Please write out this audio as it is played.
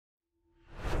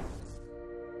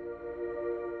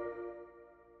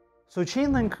So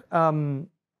Chainlink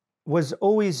was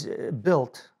always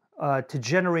built to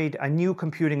generate a new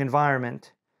computing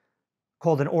environment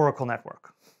called an oracle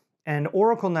network. And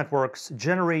oracle networks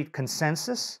generate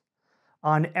consensus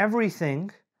on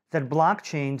everything that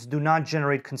blockchains do not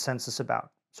generate consensus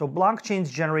about. So blockchains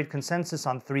generate consensus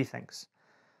on three things: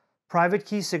 private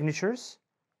key signatures,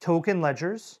 token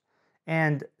ledgers,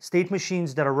 and state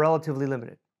machines that are relatively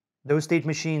limited. Those state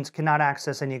machines cannot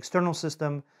access any external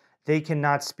system. They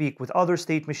cannot speak with other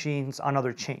state machines on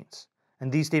other chains.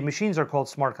 And these state machines are called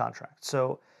smart contracts.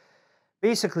 So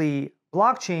basically,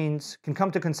 blockchains can come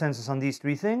to consensus on these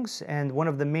three things. And one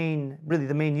of the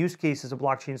main use cases of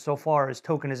blockchain so far is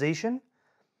tokenization,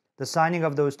 the signing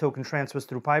of those token transfers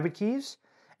through private keys,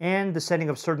 and the setting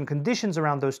of certain conditions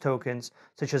around those tokens,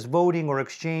 such as voting or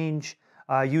exchange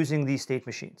using these state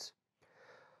machines.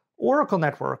 Oracle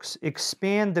networks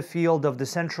expand the field of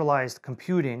decentralized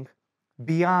computing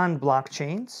beyond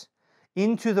blockchains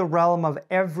into the realm of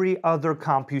every other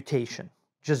computation,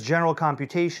 just general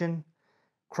computation,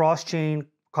 cross-chain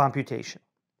computation.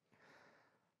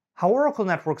 How Oracle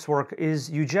networks work is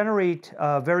you generate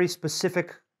a very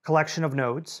specific collection of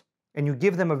nodes and you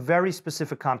give them a very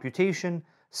specific computation,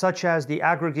 such as the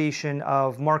aggregation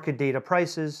of market data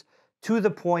prices to the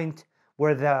point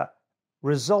where the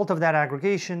result of that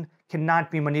aggregation cannot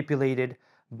be manipulated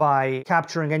by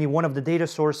capturing any one of the data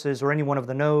sources or any one of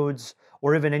the nodes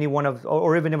or even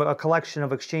a collection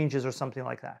of exchanges or something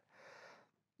like that.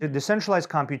 The decentralized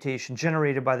computation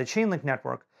generated by the Chainlink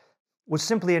network was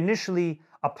simply initially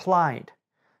applied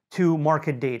to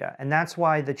market data, and that's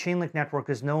why the Chainlink network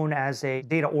is known as a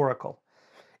data oracle.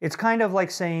 It's kind of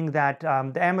like saying that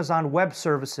the Amazon Web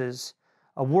Services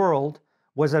world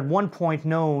was at one point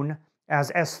known as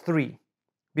S3,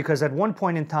 because at one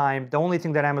point in time, the only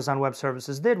thing that Amazon Web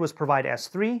Services did was provide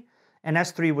S3, and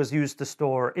S3 was used to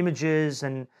store images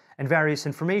and various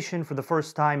information for the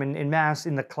first time in mass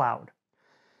in the cloud.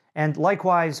 And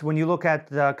likewise, when you look at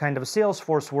the kind of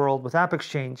Salesforce world with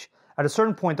AppExchange, at a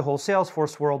certain point, the whole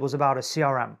Salesforce world was about a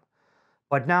CRM.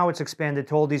 But now it's expanded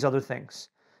to all these other things.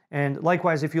 And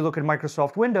likewise, if you look at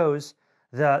Microsoft Windows,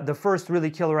 the first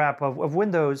really killer app of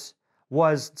Windows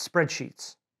was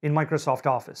spreadsheets in Microsoft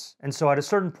Office. And so at a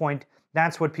certain point,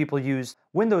 that's what people used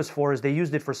Windows for, is they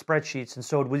used it for spreadsheets. And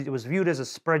so it was viewed as a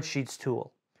spreadsheets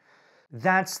tool.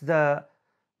 That's the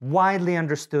widely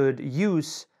understood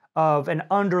use of an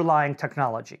underlying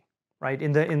technology, right?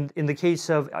 In the case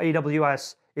of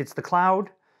AWS, it's the cloud.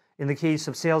 In the case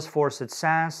of Salesforce, it's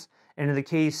SaaS. And in the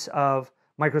case of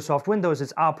Microsoft Windows,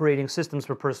 it's operating systems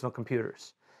for personal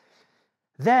computers.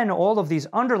 Then all of these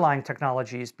underlying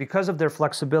technologies, because of their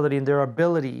flexibility and their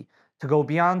ability to go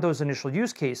beyond those initial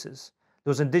use cases,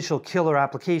 those initial killer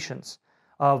applications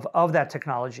of that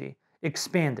technology,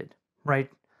 expanded, right?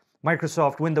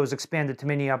 Microsoft Windows expanded to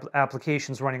many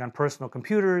applications running on personal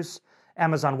computers.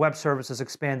 Amazon Web Services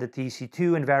expanded to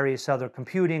EC2 and various other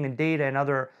computing and data and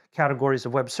other categories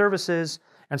of web services.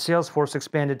 And Salesforce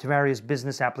expanded to various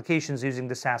business applications using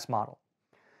the SaaS model.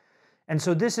 And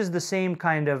so this is the same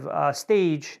kind of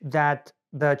stage that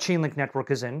the Chainlink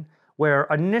network is in, where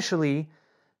initially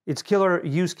its killer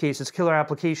use case, its killer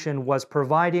application was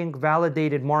providing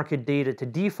validated market data to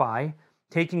DeFi,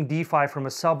 taking DeFi from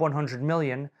a sub 100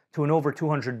 million to an over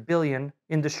 200 billion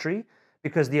industry,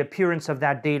 because the appearance of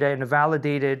that data in a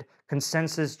validated,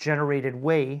 consensus-generated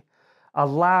way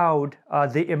allowed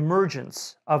the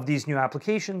emergence of these new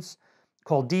applications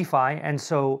called DeFi. And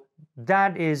so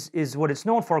that is what it's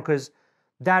known for, because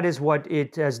that is what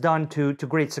it has done to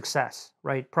great success,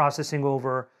 right? Processing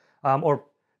over, or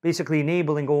basically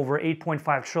enabling over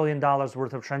 $8.5 trillion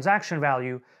worth of transaction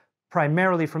value,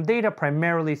 primarily from data,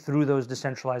 primarily through those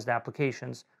decentralized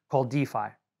applications called DeFi.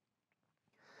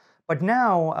 But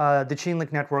now the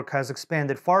Chainlink network has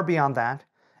expanded far beyond that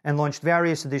and launched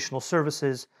various additional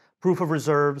services. Proof of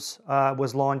reserves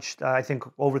was launched, I think,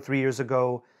 over 3 years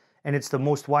ago, and it's the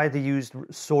most widely used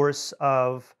source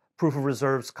of proof of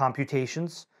reserves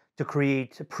computations to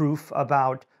create proof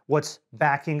about what's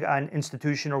backing an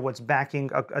institution or what's backing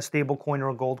a stable coin or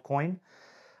a gold coin.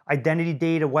 Identity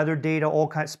data, weather data,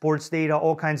 sports data,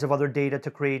 all kinds of other data to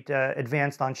create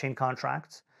advanced on-chain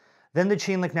contracts. Then the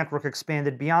Chainlink network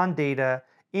expanded beyond data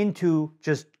into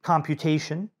just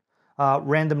computation,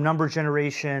 random number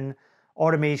generation,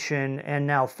 automation, and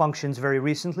now functions very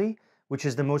recently, which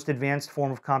is the most advanced form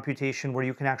of computation where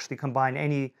you can actually combine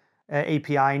any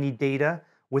API, any data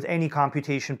with any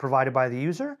computation provided by the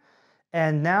user.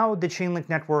 And now the Chainlink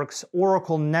network's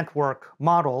Oracle network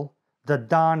model, the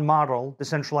DON model,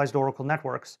 decentralized Oracle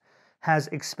networks, has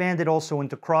expanded also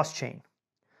into cross-chain.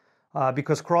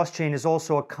 Because cross-chain is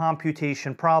also a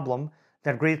computation problem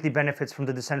that greatly benefits from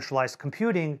the decentralized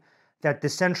computing that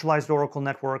decentralized Oracle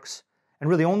networks, and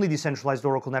really only decentralized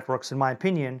Oracle networks, in my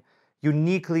opinion,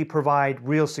 uniquely provide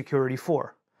real security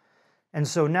for. And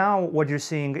so now what you're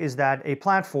seeing is that a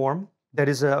platform that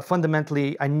is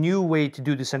fundamentally a new way to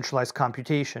do decentralized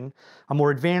computation, a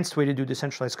more advanced way to do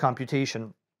decentralized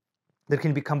computation that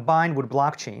can be combined with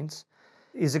blockchains,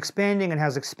 is expanding and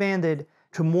has expanded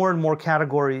to more and more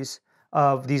categories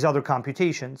of these other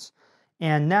computations.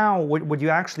 And now what you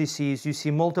actually see is you see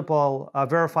multiple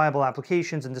verifiable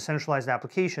applications and decentralized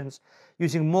applications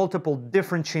using multiple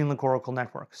different Chainlink Oracle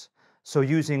networks. So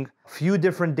using a few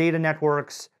different data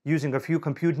networks, using a few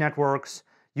compute networks,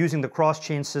 using the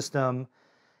cross-chain system.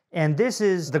 And this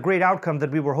is the great outcome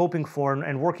that we were hoping for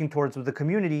and working towards with the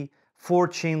community for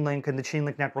Chainlink and the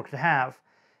Chainlink network to have.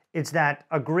 It's that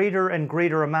a greater and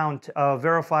greater amount of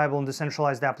verifiable and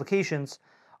decentralized applications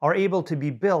are able to be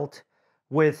built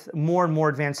with more and more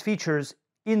advanced features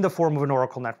in the form of an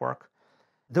Oracle network.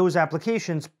 Those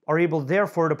applications are able,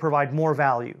 therefore, to provide more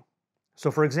value.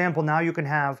 So for example, now you can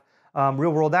have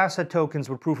real-world asset tokens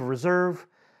with proof of reserve.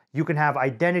 You can have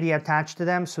identity attached to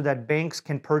them so that banks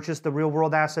can purchase the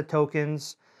real-world asset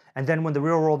tokens. And then when the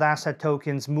real-world asset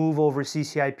tokens move over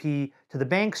CCIP to the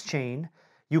bank's chain,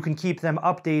 you can keep them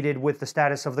updated with the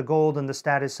status of the gold and the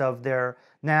status of their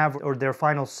NAV or their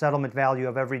final settlement value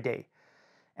of every day.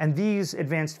 And these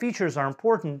advanced features are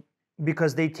important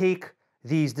because they take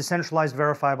these decentralized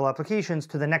verifiable applications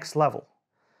to the next level.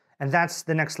 And that's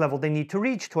the next level they need to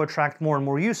reach to attract more and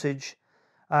more usage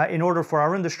in order for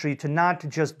our industry to not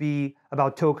just be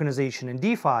about tokenization and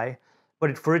DeFi,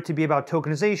 but for it to be about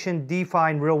tokenization, DeFi,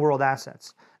 and real-world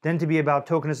assets. Then to be about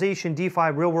tokenization,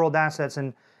 DeFi, real-world assets,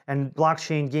 and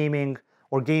blockchain gaming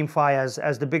or GameFi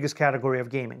as the biggest category of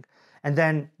gaming. And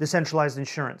then decentralized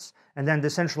insurance, and then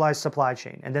decentralized supply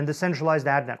chain, and then decentralized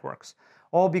ad networks.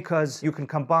 All because you can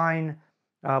combine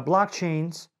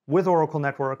blockchains with Oracle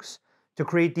networks to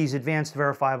create these advanced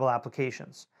verifiable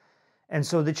applications. And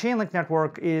so the Chainlink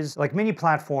network is, like many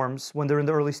platforms, when they're in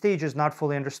the early stages, not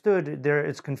fully understood.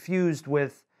 It's confused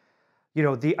with,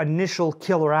 the initial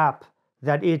killer app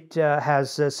that it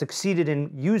has succeeded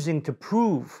in using to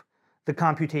prove the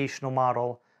computational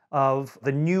model of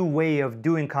the new way of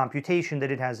doing computation that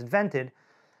it has invented.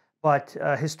 But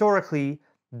historically,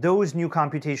 those new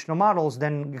computational models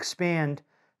then expand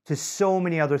to so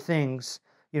many other things,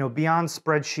 beyond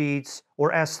spreadsheets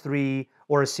or S3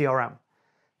 or a CRM.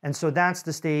 And so that's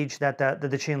the stage that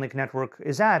the Chainlink network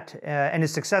is at and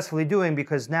is successfully doing,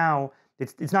 because now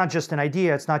it's not just an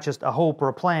idea, it's not just a hope or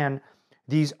a plan.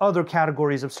 These other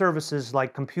categories of services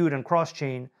like compute and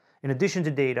cross-chain, in addition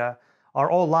to data, are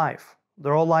all live.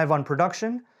 They're all live on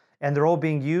production, and they're all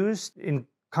being used in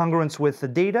congruence with the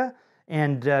data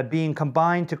and being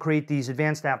combined to create these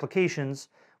advanced applications,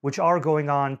 which are going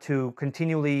on to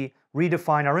continually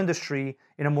redefine our industry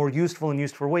in a more useful and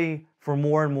useful way for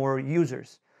more and more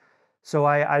users. So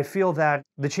I feel that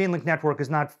the Chainlink network is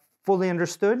not fully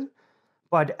understood,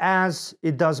 but as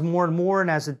it does more and more,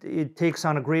 and as it takes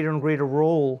on a greater and greater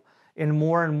role in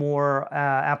more and more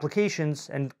applications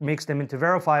and makes them into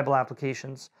verifiable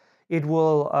applications, it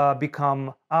will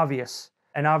become obvious.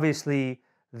 And obviously,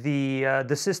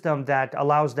 the system that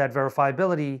allows that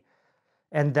verifiability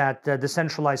and that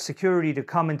decentralized security to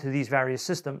come into these various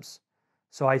systems.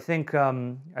 So I think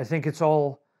it's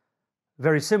all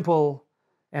very simple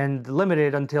and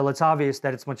limited until it's obvious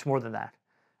that it's much more than that.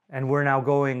 And we're now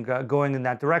going in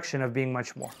that direction of being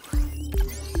much more.